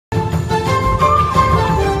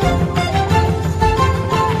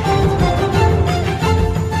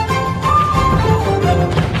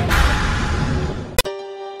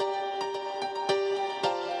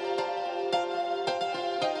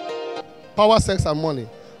Power, sex, and money.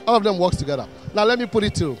 All of them works together. Now let me put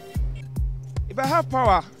it to you. If I have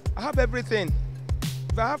power, I have everything.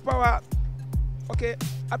 If I have power, okay,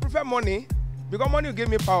 I prefer money because money will give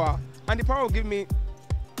me power and the power will give me,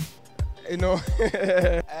 you know.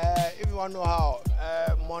 If you want to know how,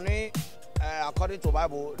 money, according to the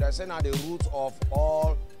Bible, they say now the root of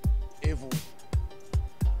all evil.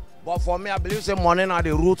 But for me, I believe say money now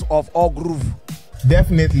the root of all groove.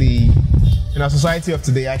 Definitely, in our society of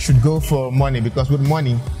today, I should go for money because with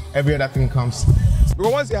money, every other thing comes.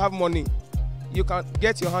 Because once you have money, you can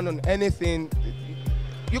get your hand on anything.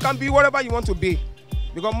 You can be whatever you want to be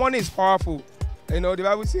because money is powerful. You know, the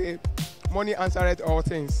Bible says money answereth all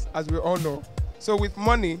things, as we all know. So with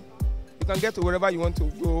money, you can get to wherever you want to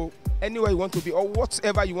go, anywhere you want to be, or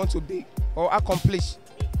whatever you want to be or accomplish.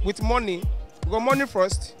 With money, you got money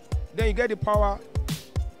first, then you get the power,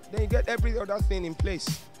 then you get every other thing in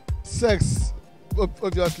place. Sex,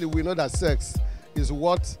 obviously we know that sex is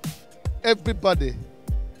what everybody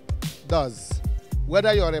does.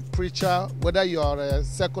 Whether you're a preacher, whether you're a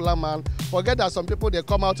secular man, forget that some people, they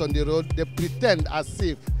come out on the road, they pretend as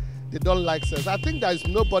if they don't like sex. I think there is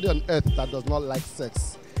nobody on earth that does not like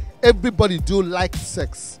sex. Everybody do like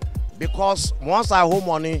sex. Because once I hold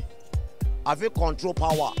money, I feel control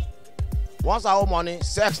power. Once I hold money,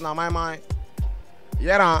 sex na my mind.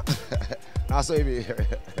 Yeah, that's so it be.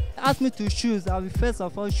 Ask me to choose, I will first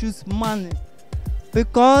of all choose money.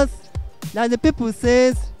 Because like the people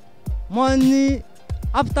says, money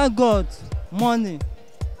after God, money.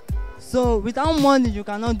 So without money, you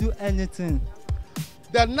cannot do anything.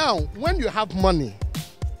 Then now, when you have money,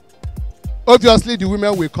 obviously the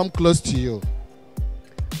women will come close to you.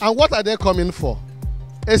 And what are they coming for?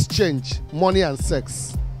 Exchange, money and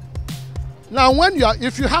sex. Now,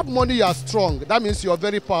 if you have money, you are strong. That means you are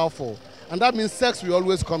very powerful. And that means sex will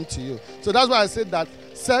always come to you. So that's why I said that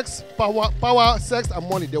sex, power, sex and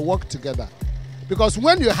money, they work together. Because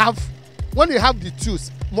when you have the two,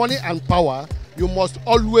 money and power, you must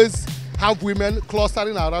always have women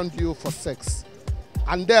clustering around you for sex.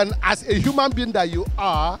 And then as a human being that you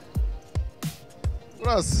are,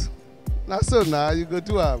 Ross, now so now you go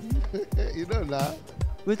to have, you know now.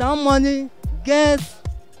 Without money, girls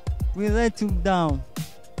will let you down.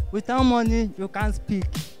 Without money, you can't speak.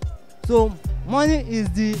 So money is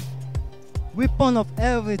the weapon of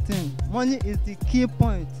everything. Money is the key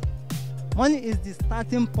point. Money is the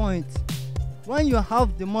starting point. When you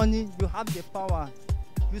have the money, you have the power.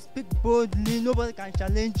 You speak boldly, nobody can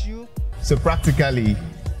challenge you. So practically,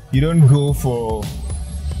 you don't go for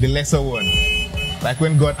the lesser one. Like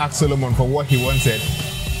when God asked Solomon for what he wanted,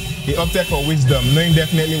 he opted for wisdom, knowing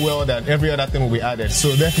definitely well that every other thing will be added.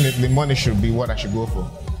 So definitely money should be what I should go for.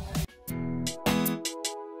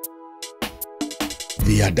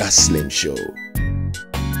 The Ada Slim Show.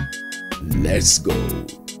 Let's go.